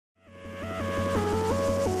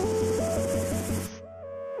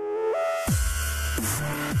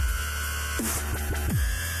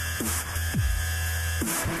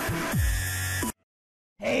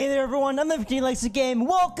everyone, I'm the FieryDanceGFX likes the game.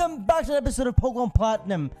 Welcome back to an episode of Pokémon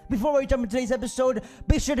Platinum. Before we jump into today's episode,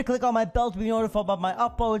 be sure to click on my bell to be notified about my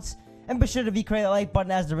uploads, and be sure to create a like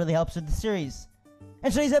button as it really helps with the series.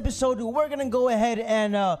 In today's episode, we're gonna go ahead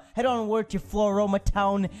and head onward to Floroma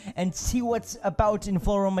Town and see what's about in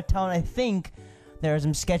Floroma Town. I think there are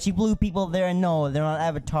some sketchy blue people there, and no, they're not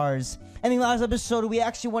avatars. And in the last episode, we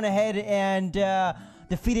actually went ahead and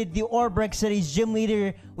defeated the Orbrex City's gym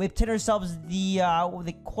leader. We obtained ourselves the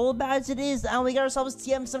cold badge it is, and we got ourselves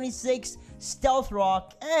TM76 Stealth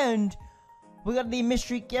Rock, and we got the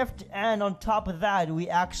mystery gift, and on top of that, we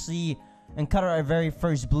actually encountered our very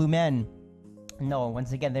first blue men. No,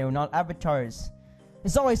 once again, they were not avatars.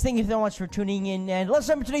 As always, thank you so much for tuning in, and let's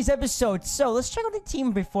jump into today's episode. So, let's check out the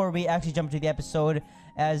team before we actually jump into the episode.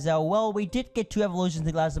 As, well, we did get 2 evolutions in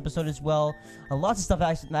the last episode as well. Lots of stuff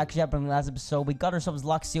actually happened in the last episode. We got ourselves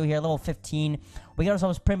Luxio here, level 15. We got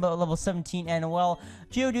ourselves Primbo at level 17. And, well,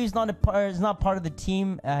 Geodude is not part of the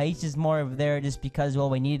team. He's just more of there just because, well,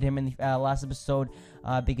 we needed him in the last episode.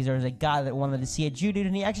 Because there was a guy that wanted to see a Geodude,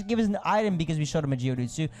 and he actually gave us an item because we showed him a Geodude.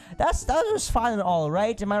 So, that was fine and all,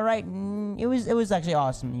 right? Am I right? It was actually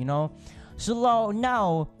awesome, you know? So,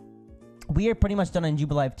 now, we are pretty much done in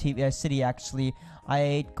Jubilife City, actually.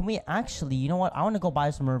 Can we actually, you know what? I want to go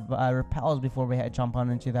buy some repels before we jump on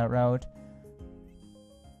into that route.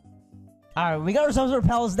 Alright, we got ourselves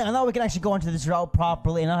repels now we can actually go into this route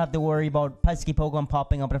properly and not have to worry about pesky Pokemon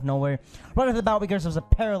popping up out of nowhere. Right off the bat, we got ourselves a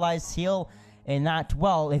paralyzed heal. And that,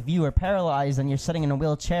 well, if you are paralyzed and you're sitting in a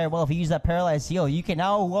wheelchair, well, if you use that paralyzed heal, you can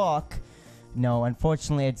now walk. No,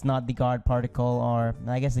 unfortunately, it's not the God Particle, or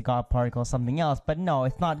I guess the God Particle is something else. But no,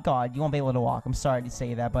 it's not God. You won't be able to walk. I'm sorry to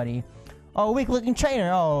say that, buddy. Oh, weak-looking trainer.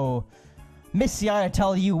 Oh, Missy, I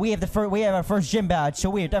tell you, we have our first gym badge, so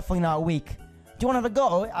we are definitely not weak. Do you want to have a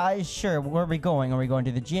go? Sure. Where are we going? Are we going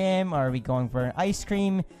to the gym? Or are we going for an ice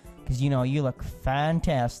cream? Because, you know, you look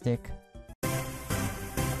fantastic.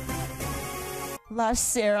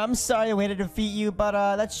 Last Sarah, I'm sorry I waited to defeat you, but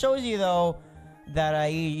that shows you though that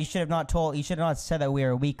you should have not said that we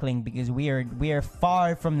are a weakling, because we are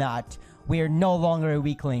far from that. We are no longer a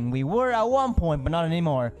weakling. We were at one point, but not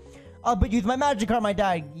anymore. But use my Magikarp, my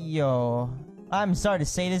dad. Yo, I'm sorry to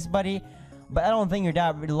say this, buddy, but I don't think your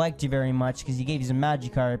dad really liked you very much because he gave you some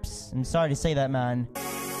Magikarps. I'm sorry to say that, man.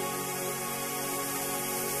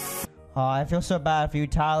 Oh, I feel so bad for you,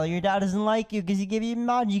 Tyler. Your dad doesn't like you because he gave you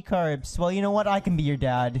Magikarps. Well, you know what? I can be your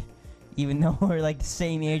dad, even though we're like the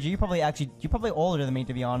same age. You're probably older than me,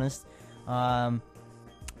 to be honest. No, I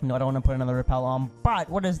don't want to put another repel on. But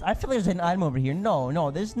I feel like there's an item over here.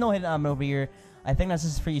 No, there's no hidden item over here. I think that's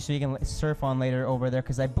just for you so you can surf on later over there.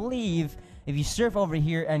 Because I believe if you surf over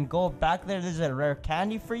here and go back there, there's a rare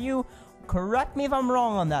candy for you. Correct me if I'm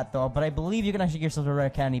wrong on that, though. But I believe you can actually get yourself a rare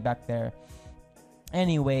candy back there.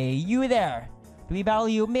 Anyway, you there. Do we battle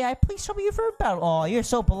you? May I please trouble you for a battle? Oh, you're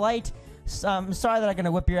so polite. I'm sorry that I'm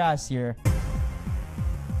gonna whip your ass here.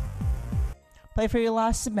 Play for your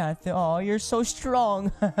last, Samantha. Oh, you're so strong.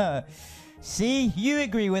 See? You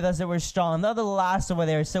agree with us that we're strong. The other last over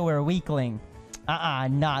there said we're a weakling.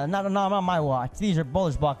 Not my watch. These are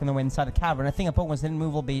boulders blocking the way inside the cavern. I think a Pokemon's hidden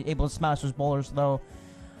move will be able to smash those boulders, though.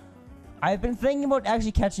 I've been thinking about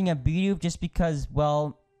actually catching a Bidoof just because,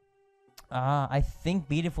 well, I think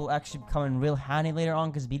Bidoof will actually come in real handy later on,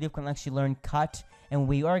 because Bidoof can actually learn Cut, and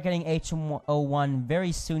we are getting HM01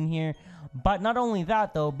 very soon here. But not only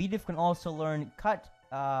that, though, Bidoof can also learn Cut,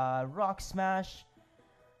 Rock Smash.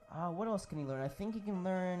 What else can he learn? I think he can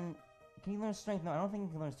learn... Can he learn Strength? No, I don't think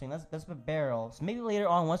he can learn Strength. That's Barrel. So maybe later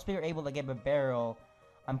on, once we are able to get Barrel,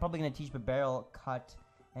 I'm probably going to teach Barrel, Cut,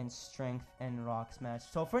 and Strength, and Rock Smash.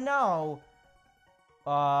 So for now...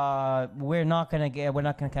 we're not gonna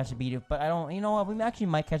catch a Bidoof, but you know what, we actually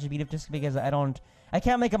might catch a Bidoof just because I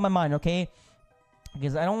can't make up my mind, okay?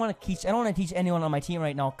 Because I don't want to teach anyone on my team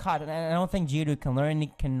right now Cut, and I don't think Geodude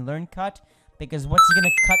can learn Cut, because what's he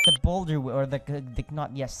gonna cut the boulder with, or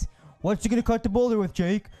what's he gonna cut the boulder with,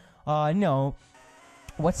 Jake? No.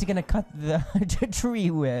 What's he gonna cut the tree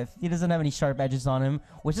with? He doesn't have any sharp edges on him,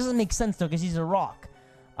 which doesn't make sense though, because he's a rock.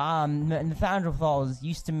 And the Neanderthals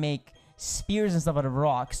used to make spears and stuff out of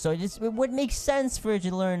rocks, so it would make sense for it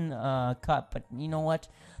to learn Cut, but you know what?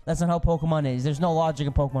 That's not how Pokemon is. There's no logic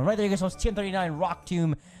in Pokemon. Right there, you go. So it's TM39 Rock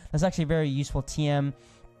Tomb. That's actually a very useful TM.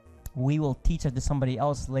 We will teach it to somebody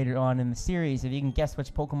else later on in the series. If you can guess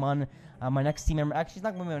which Pokemon my next team member... Actually, it's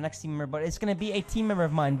not going to be my next team member, but it's going to be a team member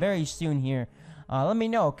of mine very soon here. Let me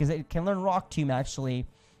know, because it can learn Rock Tomb, actually.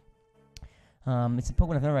 It's a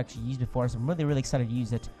Pokemon I've never actually used before, so I'm really, really excited to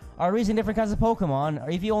use it. Are using different kinds of Pokemon, or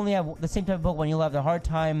if you only have the same type of Pokemon, you'll have a hard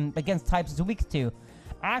time against types it's weak to.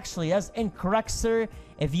 Actually, that's incorrect, sir.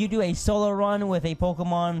 If you do a solo run with a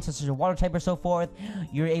Pokemon such as a water type or so forth,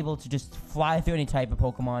 you're able to just fly through any type of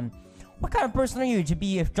Pokemon. What kind of person are you to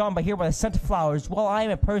be drawn by here by the scent of flowers? Well, I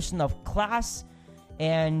am a person of class,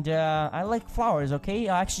 and I like flowers, okay?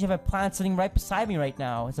 I actually have a plant sitting right beside me right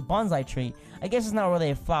now. It's a bonsai tree. I guess it's not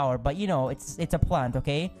really a flower, but you know, it's a plant,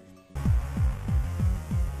 okay?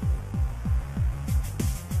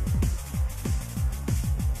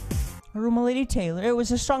 Aruma Lady Taylor. It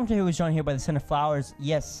was a strong trainer who was drawn here by the scent of flowers.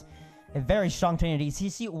 Yes, a very strong trainer.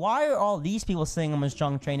 See, why are all these people saying I'm a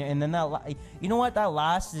strong trainer? And then that, you know what? That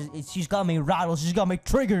last she's got me rattled. She's got me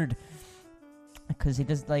triggered. Because he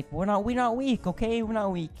just like we're not weak, okay? We're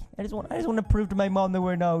not weak. I just want to prove to my mom that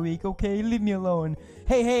we're not weak, okay? Leave me alone.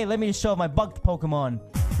 Hey, let me just show my bugged Pokemon.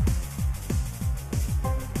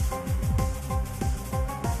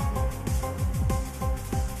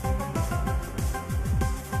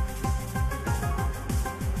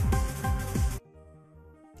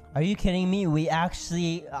 Are you kidding me? We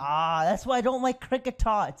actually, that's why I don't like Cricket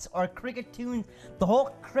Tots or Cricket Toons. The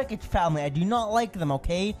whole Cricket family, I do not like them,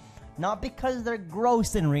 okay? Not because they're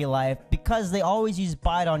gross in real life, because they always use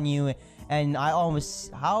Bite on you, and I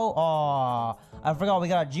almost, I forgot we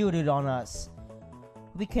got a Geodude on us.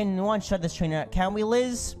 We can one-shot this trainer, can't we,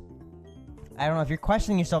 Liz? I don't know, if you're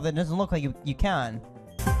questioning yourself, that doesn't look like you can.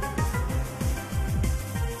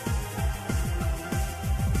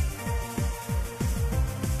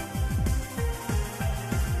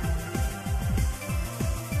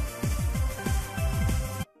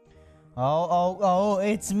 Oh,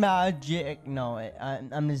 it's magic. No,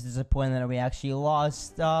 I'm just disappointed that we actually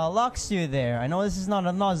lost Luxio there. I know this is not a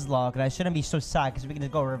Nuzlocke, and I shouldn't be so sad because we can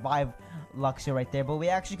just go revive Luxio right there, but we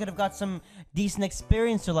actually could have got some decent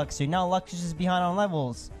experience to Luxio. Now Luxio's is behind on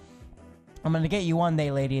levels. I'm gonna get you one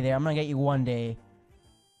day, lady there. I'm gonna get you one day.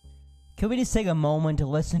 Can we just take a moment to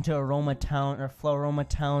listen to Aroma Town or Floroma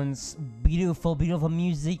Town's beautiful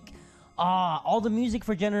music? All the music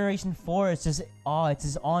for Generation 4 is just, it's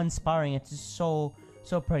just awe-inspiring. It's just so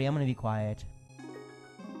pretty. I'm gonna be quiet.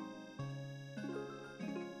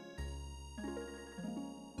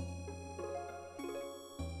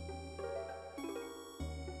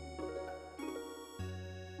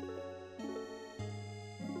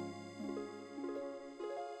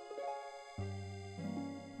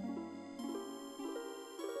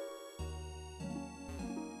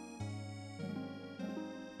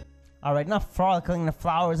 Alright, enough frolicking the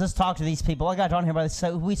flowers. Let's talk to these people. I got drawn here by the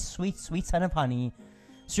sweet scent of honey.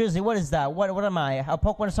 Seriously, what is that? What am I? A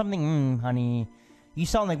Pokemon or something? Honey. You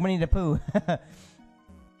sound like Winnie the Pooh.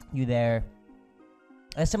 You there.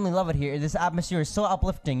 I simply love it here. This atmosphere is so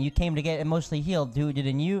uplifting. You came to get emotionally healed, dude,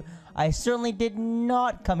 didn't you? I certainly did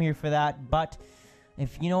not come here for that, but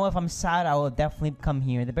if I'm sad, I will definitely come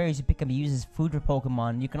here. The berries you pick can be used as food for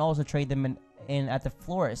Pokemon. You can also trade them in at the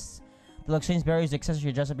florists. They'll exchange berries to accessories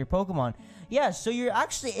to dress up your Pokemon. Yeah, so you're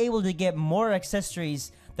actually able to get more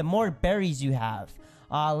accessories the more berries you have.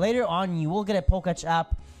 Later on, you will get a Poketch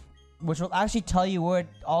app, which will actually tell you where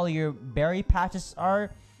all your berry patches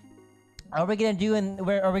are. Are we gonna do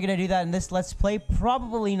that in this Let's Play?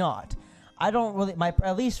 Probably not. I don't really,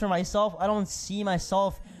 at least for myself, I don't see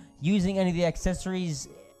myself using any of the accessories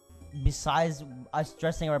besides us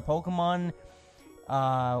dressing our Pokemon.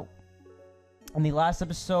 In the last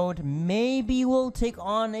episode, maybe we'll take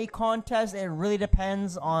on a contest. It really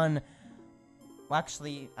depends on...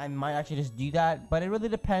 Actually, I might actually just do that, but it really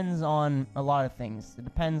depends on a lot of things. It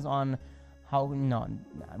depends on how... No,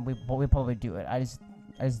 we probably do it. I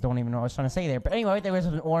just don't even know what I was trying to say there. But anyway, right there was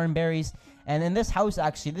some orange berries. And in this house,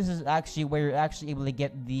 actually, this is actually where you're actually able to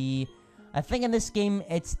get the... I think in this game,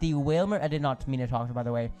 it's the Whalmer... I did not mean to talk, by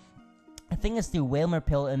the way. I think it's the Whalmer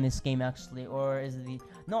pill in this game, actually. Or is it the...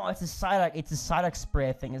 No, it's a Psyduck. It's a Psyduck spray,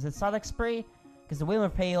 I think. Is it Psyduck spray? Because the Whalmer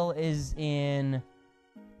pill is in...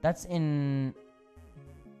 That's in...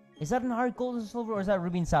 Is that in Heart Gold and Silver, or is that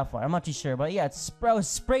Ruby and Sapphire? I'm not too sure. But yeah, it's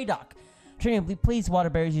Spray Duck. Trini, please water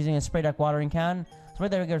berries using a Spray Duck watering can. So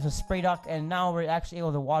right there, there's a Spray Duck. And now we're actually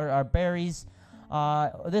able to water our berries.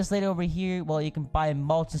 This lady over here, well, you can buy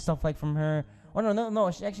mulch and stuff like from her. Oh,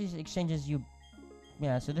 no. She actually exchanges you...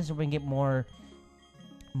 Yeah, so this is where we can get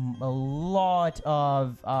a lot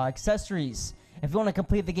of accessories. If you want to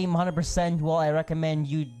complete the game 100%, well, I recommend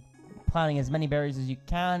you planting as many berries as you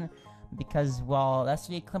can, because, well, that's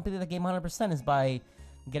how you complete the game 100% is by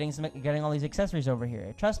getting all these accessories over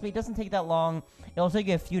here. Trust me, it doesn't take that long. It'll take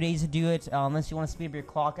you a few days to do it, unless you want to speed up your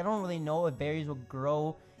clock. I don't really know if berries will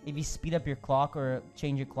grow if you speed up your clock or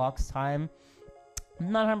change your clock's time.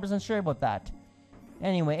 I'm not 100% sure about that.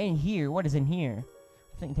 Anyway, in here, what is in here?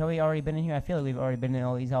 think, have we already been in here? I feel like we've already been in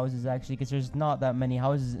all these houses, actually, because there's not that many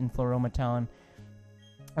houses in Floroma Town.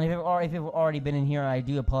 And if you've already been in here, I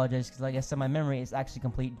do apologize, because like I said, my memory is actually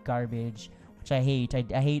complete garbage, which I hate.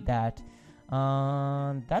 I hate that.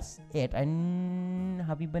 That's it.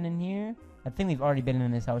 Have you been in here? I think we've already been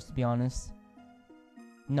in this house, to be honest.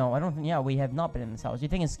 No, I don't think. Yeah, we have not been in this house. You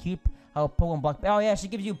think it's cute how Pokemon Block? Oh yeah, she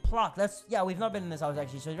gives you pluck. Yeah, we've not been in this house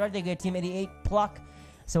actually. So right there, get Team 88 pluck.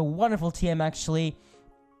 So wonderful TM actually.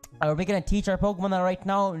 Are we gonna teach our Pokemon that right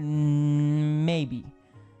now? Maybe.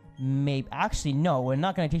 Actually, no, we're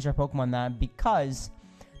not gonna teach our Pokemon that because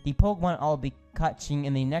the Pokemon I'll be catching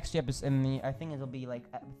in the next episode. I think it'll be like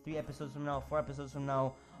 3 episodes from now, 4 episodes from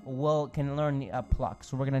now. Can learn pluck,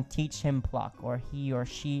 so we're gonna teach him pluck, or he or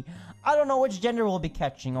she. I don't know which gender we'll be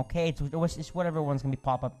catching. Okay, it's whatever one's gonna be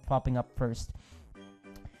popping up first.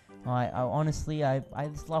 I honestly, I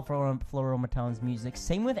just love Floroma Town's music.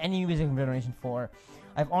 Same with any music from Generation 4.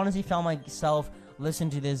 I've honestly found myself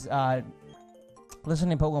listening to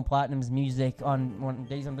Pokemon Platinum's music on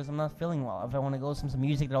days I'm not feeling well. If I want to go some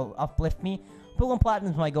music that'll uplift me, Pokemon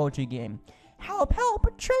Platinum's my go-to game. Help,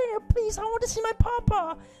 a trainer, please, I want to see my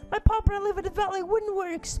papa. My papa and I live at the Valley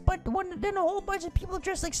Windworks, but then a whole bunch of people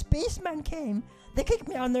dressed like spacemen came. They kicked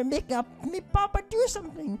me on their makeup. Me papa, do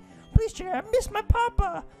something. Please, trainer, I miss my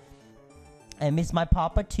papa. I miss my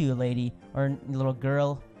papa too, lady, or little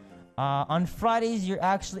girl. On Fridays, you're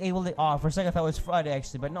actually able to... for a second I thought it was Friday,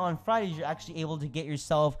 actually, but no, on Fridays, you're actually able to get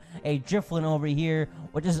yourself a Drifloon over here,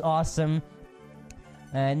 which is awesome.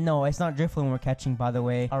 No, it's not Drifloon we're catching, by the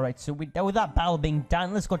way. Alright, so with that battle being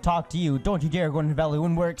done, let's go talk to you. Don't you dare go into Valley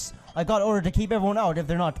Windworks. I got ordered to keep everyone out if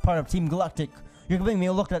they're not part of Team Galactic. You're giving me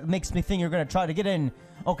a look that makes me think you're gonna try to get in.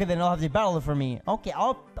 Okay, then I'll have to battle for me. Okay,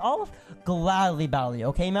 I'll gladly battle you,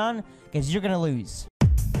 okay, man? Because you're gonna lose.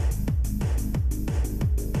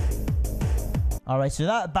 Alright, so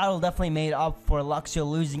that battle definitely made up for Luxio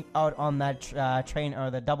losing out on that train,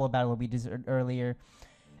 or the double battle we did earlier.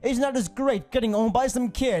 Isn't that just great, getting owned by some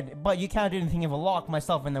kid? But you can't do anything if I lock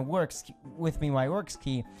myself in the works with me, my works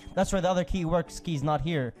key. That's why the other works key's not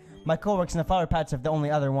here. My co-works and the flower pets have the only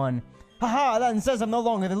other one. Haha, that says I'm no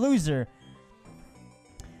longer the loser.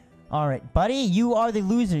 Alright, buddy, you are the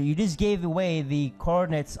loser. You just gave away the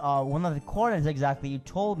coordinates, well, not the coordinates exactly. You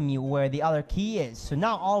told me where the other key is. So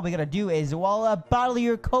now all we gotta do is, battle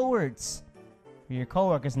your cohorts. Your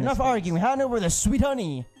co-workers. Enough arguing, hand over the sweet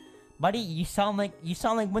honey. Buddy, you sound like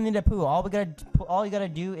Winnie the Pooh. All you gotta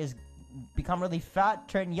do is become really fat,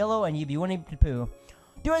 turn yellow, and you be Winnie the Pooh.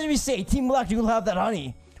 Do as we say, Team Galactic will have that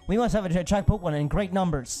honey. We must have it to attract Pokemon in great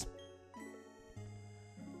numbers.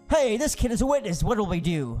 Hey, this kid is a witness. What will we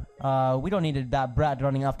do? We don't need that brat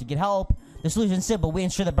running off to get help. The solution's simple. We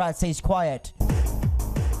ensure the brat stays quiet.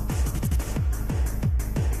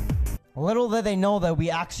 Little did they know that we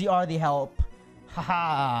actually are the help.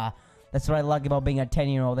 Haha. That's what I like about being a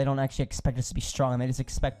 10-year-old. They don't actually expect us to be strong. They just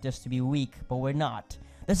expect us to be weak, but we're not.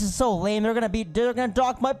 This is so lame. They're gonna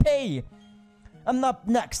dock my pay. I'm up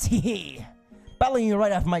next. Hehe. Battling you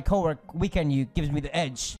right after my co-work weekend you gives me the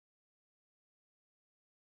edge.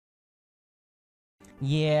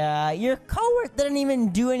 Yeah, your co-work didn't even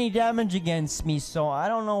do any damage against me, so I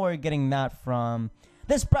don't know where you're getting that from.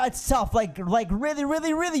 This brat's tough, like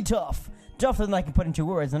really tough. Tougher than I can put into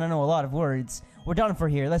words, and I know a lot of words. We're done for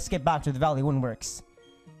here. Let's get back to the Valley Windworks.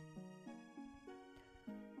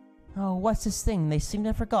 Oh, what's this thing? They seem to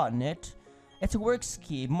have forgotten it. It's a works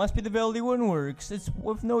key. It must be the Valley Windworks. It's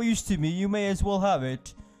of no use to me. You may as well have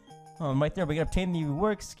it. Oh, right there. We can obtain the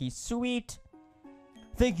works key. Sweet.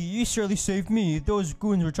 Thank you. You surely saved me. Those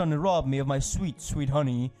goons were trying to rob me of my sweet, sweet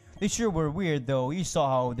honey. They sure were weird, though. You saw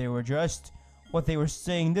how they were dressed. What they were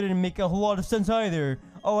saying didn't make a whole lot of sense either.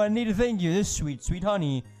 Oh, I need to thank you. This sweet, sweet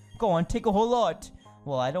honey. Go on, take a whole lot.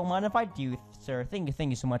 Well, I don't mind if I do, sir. Thank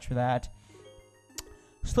you so much for that.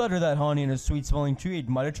 Slaughter that honey in a sweet-smelling treat.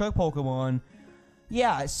 Might attract Pokemon.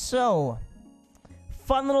 Yeah, so...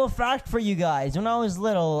 fun little fact for you guys. When I was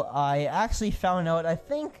little, I actually found out, I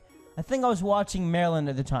think I was watching Marilyn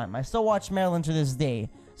at the time. I still watch Marilyn to this day.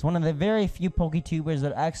 It's one of the very few PokeTubers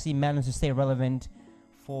that actually managed to stay relevant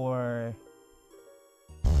for...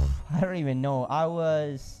 I don't even know. I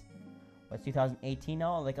was... what's 2018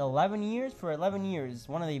 now? Like 11 years? For 11 years.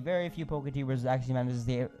 One of the very few PokeTubers that actually managed to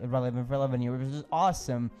stay relevant for 11 years, which is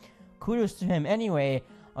awesome. Kudos to him. Anyway,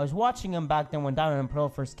 I was watching him back then when Diamond and Pearl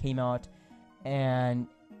first came out, and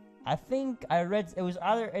I think I read, it was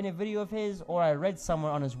either in a video of his or I read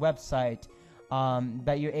somewhere on his website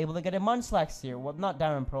that you're able to get a Munchlax here. Well, not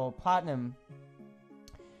Diamond and Pearl, Platinum.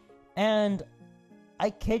 And I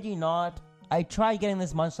kid you not, I tried getting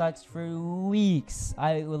this Munchlax for weeks.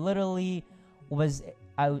 I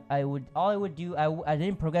all I would do, I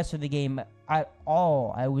didn't progress through the game at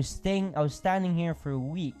all. I was standing here for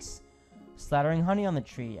weeks, slathering honey on the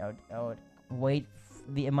tree. I would wait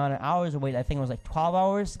the amount of hours, wait, I think it was like 12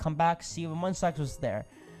 hours, come back, see if a Munchlax was there,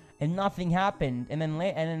 and nothing happened. And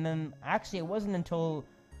then actually, it wasn't until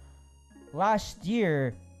last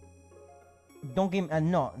year. Don't give me,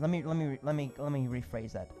 no, let me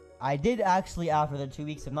rephrase that. I did actually, after the 2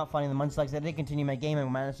 weeks of not finding the Munchlax, I did continue my game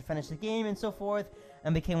and managed to finish the game and so forth,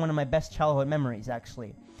 and became one of my best childhood memories,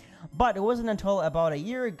 actually. But it wasn't until about a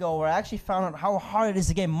year ago where I actually found out how hard it is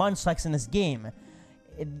to get Munchlax in this game.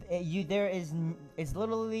 It's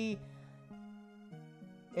literally,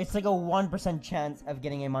 it's like a 1% chance of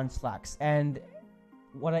getting a Munchlax, and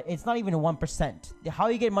it's not even a 1%. How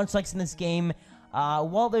you get Munchlax in this game?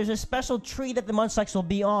 Well, there's a special tree that the Munchlax will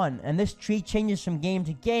be on, and this tree changes from game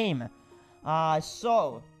to game.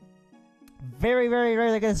 So very, very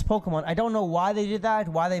rare to get this Pokemon. I don't know why they did that,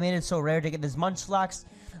 why they made it so rare to get this Munchlax,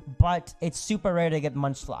 but it's super rare to get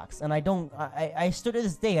Munchlax, and I still to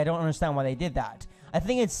this day, I don't understand why they did that. I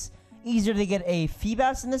think it's easier to get a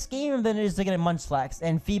Feebas in this game than it is to get a Munchlax,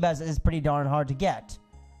 and Feebas is pretty darn hard to get.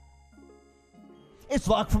 It's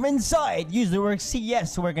locked from inside. Use the works key.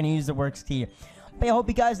 Yes, so we're gonna use the works key. But I hope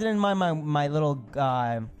you guys didn't mind my little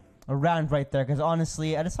rant right there, because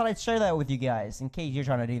honestly, I just thought I'd share that with you guys in case you're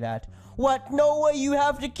trying to do that. What? No way, you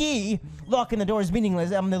have the key. Locking the door is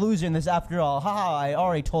meaningless. I'm the loser in this after all. Haha, I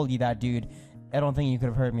already told you that, dude. I don't think you could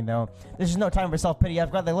have heard me though. This is no time for self-pity.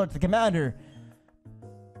 I've got the alert to the commander.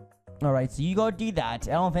 Alright, so you go do that.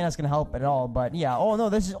 I don't think that's gonna help at all, but yeah. Oh no,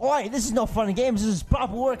 this is no fun and games. This is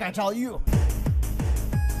proper work, I tell you.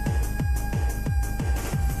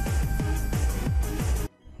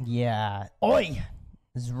 Yeah. Oi!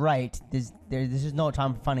 This is right. This is no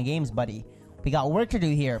time for fun and games, buddy. We got work to do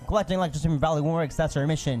here. Collecting electricity from Valley works. That's our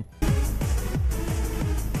mission.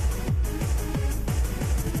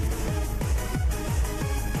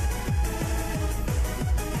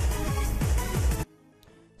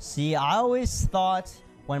 See, I always thought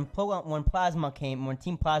when Team Plasma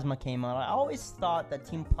came out, I always thought that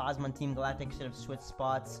Team Plasma and Team Galactic should have switched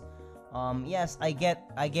spots. Yes, I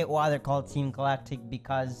get why they're called Team Galactic,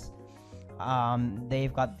 because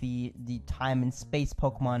they've got the time and space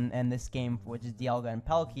Pokemon in this game, which is Dialga and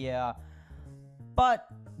Palkia.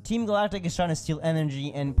 But Team Galactic is trying to steal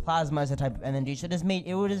energy, and Plasma is a type of energy, so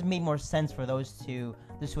it would have made more sense for those two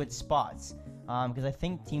to switch spots. Because I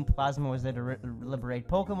think Team Plasma was there to liberate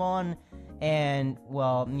Pokemon, and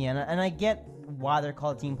well, yeah, and I get why they're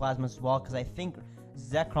called Team Plasma as well, because I think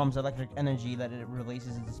Zekrom's electric energy that it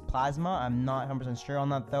releases is plasma. I'm not 100% sure on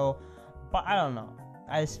that though, but I don't know.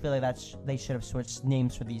 I just feel like they should have switched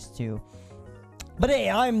names for these two. But hey,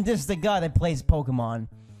 I'm just the guy that plays Pokemon.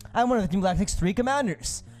 I'm one of the Team Galactic's 3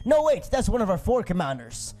 commanders. No, wait, that's one of our 4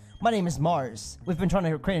 commanders. My name is Mars. We've been trying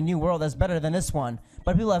to create a new world that's better than this one,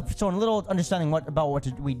 but people have shown little understanding about what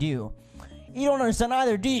we do. You don't understand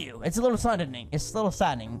either, do you? It's a little saddening. So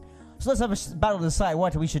let's have a battle to decide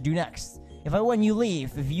what we should do next. If I win, you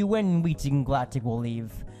leave. If you win, we Team Galactic will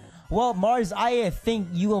leave. Well, Mars, I think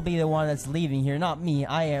you will be the one that's leaving here, not me.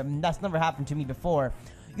 That's never happened to me before.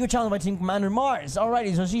 You're challenged by Team Commander Mars.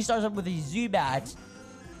 Alrighty, so she starts up with a Zubat.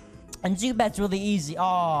 And Zubat's really easy.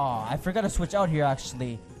 Oh, I forgot to switch out here,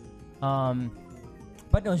 actually.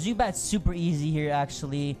 But no, Zubat's super easy here,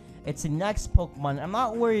 actually. It's the next Pokemon. I'm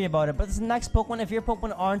not worried about it, but it's the next Pokemon. If your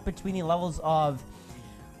Pokemon aren't between the levels of,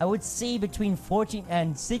 I would say, between 14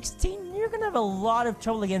 and 16, you're gonna have a lot of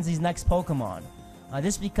trouble against these next Pokemon.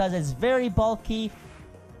 Just because it's very bulky,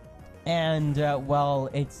 and well,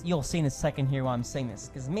 you'll see in a second here why I'm saying this.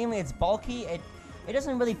 Because mainly it's bulky. It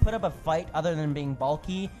doesn't really put up a fight other than being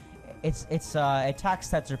bulky. Its attack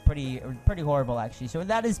stats are pretty horrible, actually. So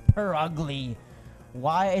that is Purugly.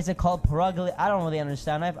 Why is it called Purugly? I don't really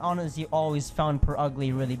understand. I've honestly always found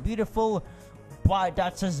Purugly really beautiful. But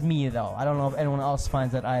that's just me, though. I don't know if anyone else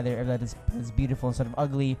finds that either. If that is beautiful instead of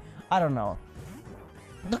ugly. I don't know.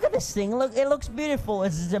 Look at this thing. Look, it looks beautiful.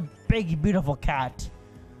 It's a big, beautiful cat.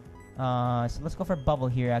 So let's go for Bubble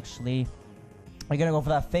here, actually. We're gonna go for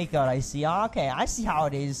that fake out, I see. Okay, I see how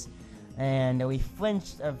it is. And we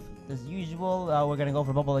flinched as usual. We're gonna go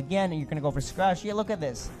for Bubble again, and you're gonna go for Scratch. Yeah, look at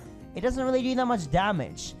this. It doesn't really do that much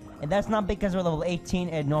damage. And that's not because we're level 18,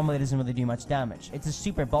 it normally doesn't really do much damage. It's a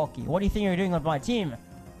super bulky. What do you think you're doing with my team?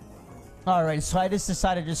 Alright, so I just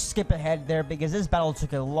decided to skip ahead there because this battle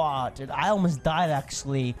took a lot. I almost died,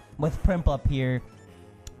 actually, with Prinplup here.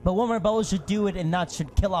 But one more bubble should do it, and that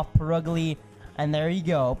should kill off Purugly. And there you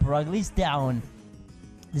go. Purugly's down.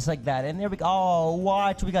 Just like that. And there we go. Oh,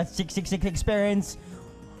 watch. We got 666 experience.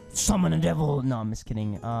 Summon a devil. No, I'm just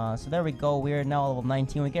kidding. So there we go. We're now level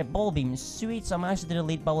 19. We get Bubble Beam. Sweet. So I'm actually gonna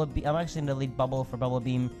delete Bubble Beam. I'm actually gonna delete Bubble for Bubble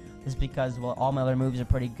Beam, just because, well, all my other moves are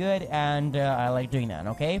pretty good, and I like doing that.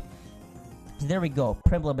 Okay. So there we go.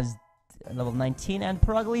 Primblib is level 19, and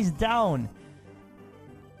Perugly's down.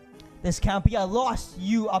 This can't be. I lost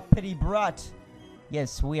you, a pity brat.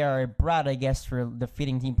 Yes, we are a brat, I guess, for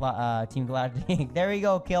defeating Team Galactic. There you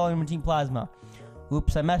go, killing Team Plasma.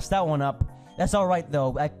 Oops, I messed that one up. That's alright,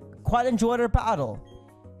 though. I quite enjoyed our battle.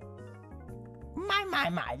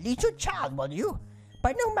 My, little child, will you?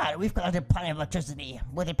 But no matter, we've collected plenty of electricity.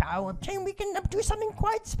 With the power of chain, we can do something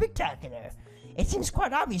quite spectacular. It seems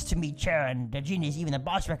quite obvious to me, Chair, and the genius, even the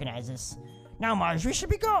boss, recognizes. Now, Mars, we should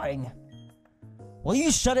be going. Well,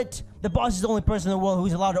 you shut it. The boss is the only person in the world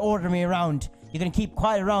who's allowed to order me around. You're gonna keep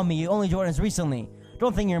quiet around me. You only joined us recently.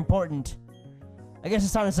 Don't think you're important. I guess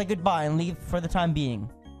it's time to say goodbye and leave for the time being.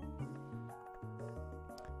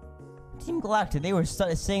 Team Galactic, they were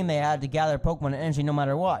saying they had to gather Pokemon energy no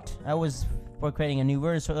matter what. I was for creating a new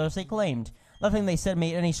verse, or as they claimed. Nothing they said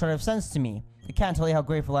made any sort of sense to me. I can't tell you how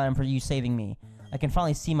grateful I am for you saving me. I can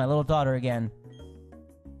finally see my little daughter again.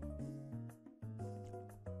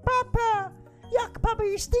 Papa! Yuck, Papa,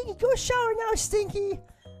 you're stinky. Go shower now, Stinky.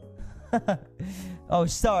 Oh,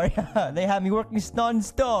 sorry. They had me working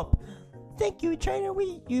non-stop. Thank you, Trainer.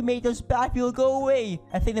 You made those bad people go away.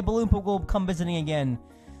 I think the Balloon Poke will come visiting again.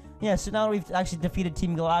 Yeah, so now we've actually defeated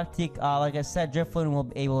Team Galactic. Like I said, Drifloon will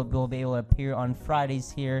be able to appear on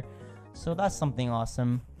Fridays here. So that's something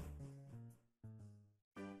awesome.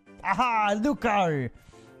 Aha, Lucar!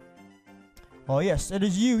 Oh yes, it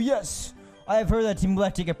is you, yes! I have heard that Team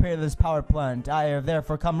Galactic appeared at this power plant. I have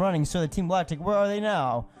therefore come running, so the Team Galactic, where are they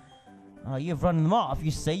now? You have run them off.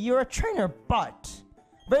 You say you're a trainer, but...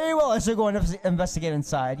 Very well, I shall go and investigate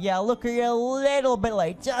inside. Yeah, look, you're a little bit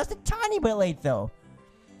late. Just a tiny bit late, though.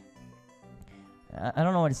 I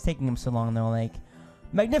don't know what is taking him so long, though, like...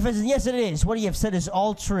 Magnificent, yes it is. What you have said is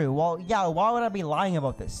all true. Well, yeah, why would I be lying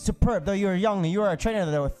about this? Superb, though you are young, you are a trainer,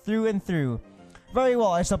 though, through and through. Very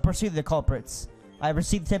well, I shall pursue the culprits. I have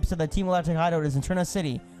received tips that the Team Galactic hideout is in Trina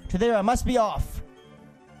City. To there, I must be off.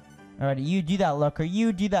 Alrighty, you do that, Looker.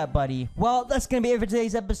 You do that, buddy. Well, that's gonna be it for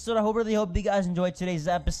today's episode. I really hope you guys enjoyed today's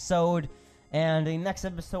episode. And the next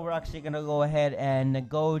episode, we're actually gonna go ahead and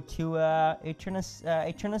go to Trina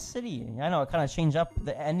City. I know, it kind of changed up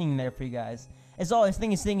the ending there for you guys. As always,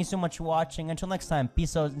 thank you so much for watching. Until next time,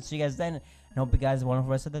 peace out, and see you guys then. And hope you guys have a wonderful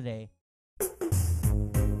rest of the day.